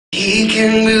He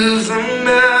can move the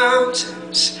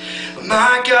mountains.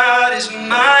 My God is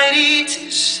mighty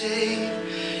to save.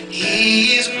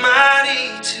 He is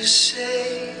mighty to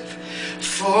save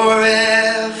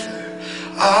forever.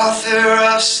 Author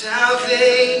of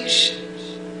salvation.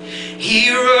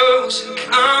 He rose and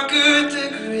conquered the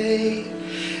grave.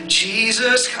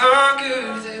 Jesus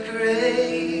conquered the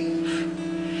grave.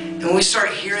 And when we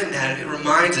start hearing that, it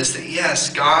reminds us that yes,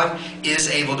 God is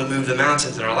able to move the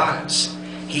mountains in our lives.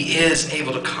 He is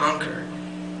able to conquer.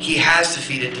 He has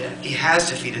defeated death. He has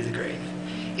defeated the grave.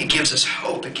 It gives us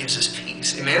hope. It gives us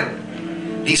peace.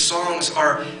 Amen? These songs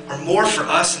are more for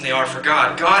us than they are for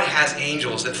God. God has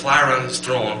angels that fly around His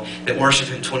throne that worship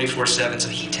Him 24/7, so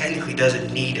He technically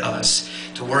doesn't need us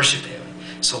to worship Him.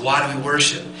 So why do we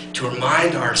worship? To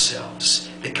remind ourselves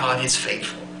that God is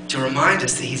faithful. To remind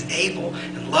us that He's able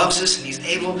and loves us and He's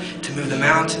able to move the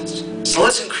mountains. So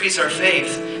let's increase our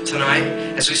faith tonight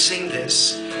as we sing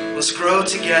this. Let's grow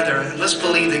together and let's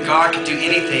believe that God can do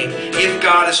anything. If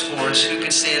God is for us, who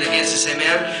can stand against us?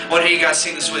 Amen? I want to hear you guys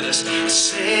sing this with us.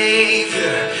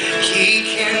 Savior, He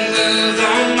can move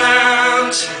the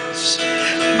mountains.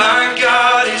 My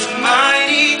God is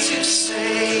mighty to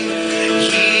save.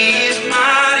 He is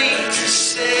mighty to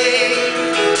save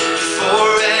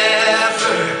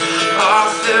forever.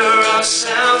 Author of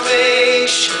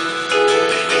salvation.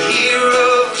 He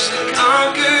rose and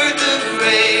conquered the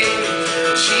grave.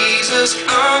 Jesus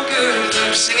conquered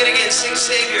them. Sing it again. Sing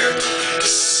Savior.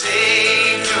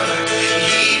 Savior,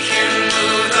 He can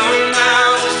move the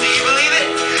mountains. Do you believe it?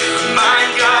 My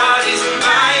God is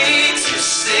mighty to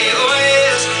save. Oh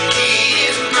yes, He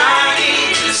is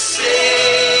mighty to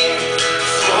save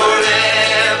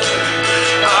forever.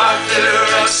 Author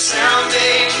of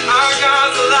salvation. Our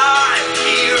God's alive.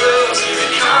 He rose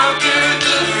and conquered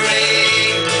the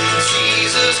grave.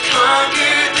 Jesus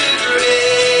conquered the grave.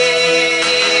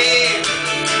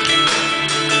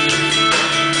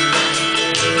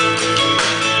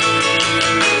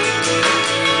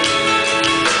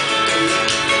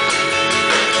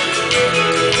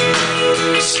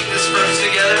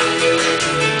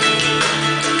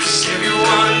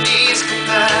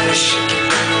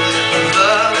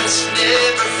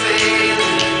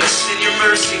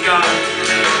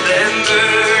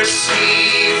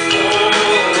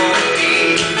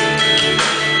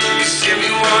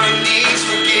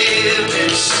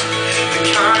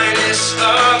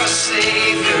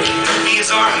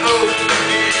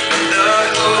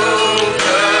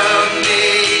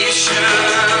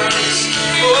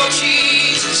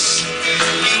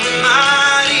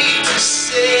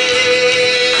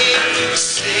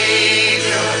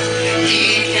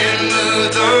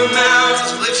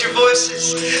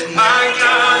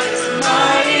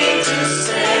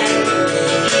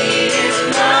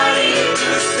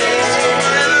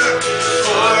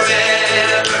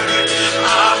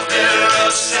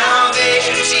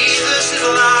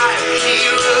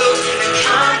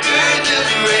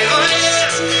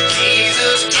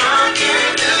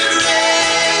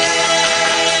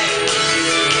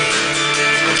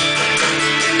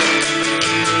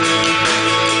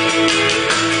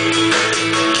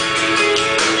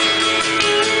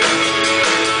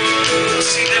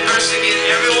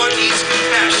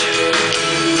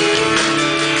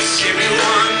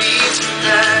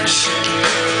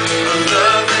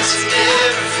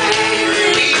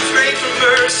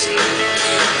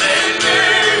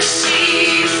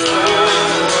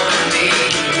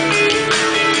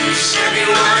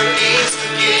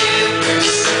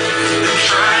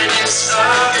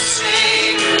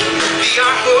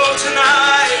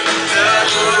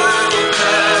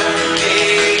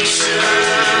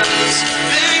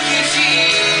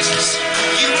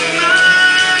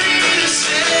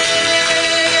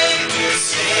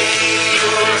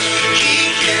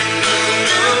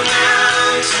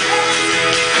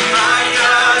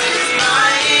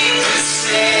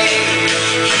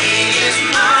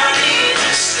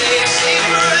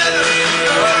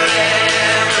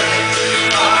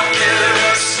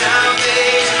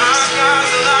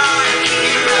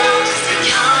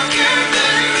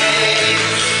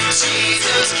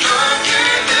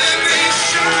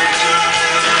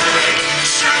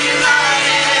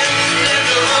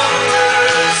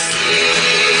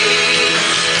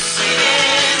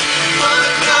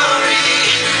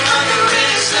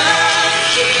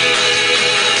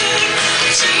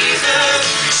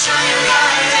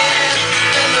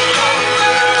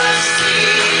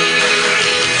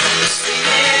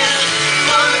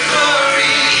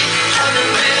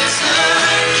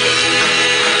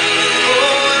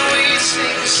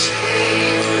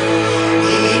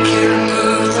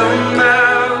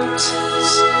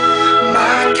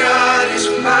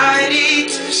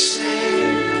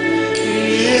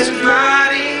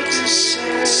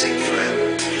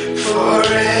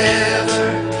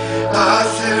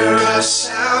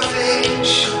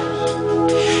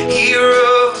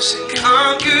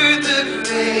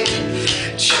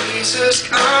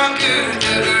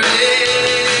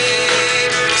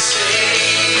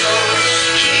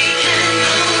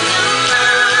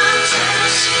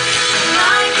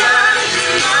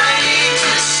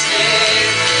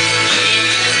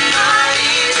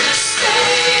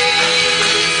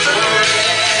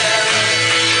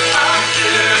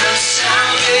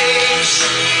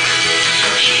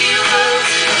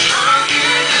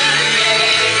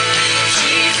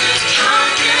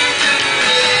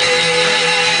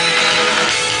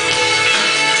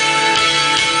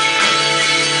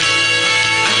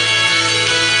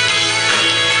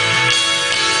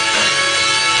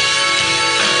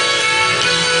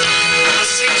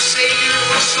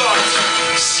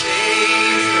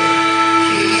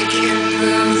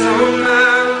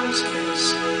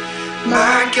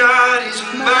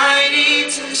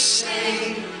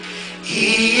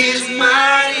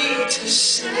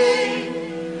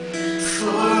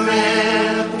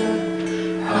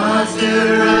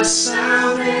 my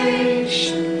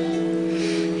salvation.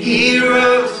 He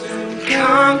rose and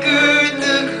conquered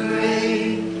the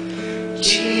grave.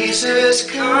 Jesus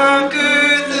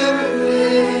conquered the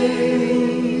grave.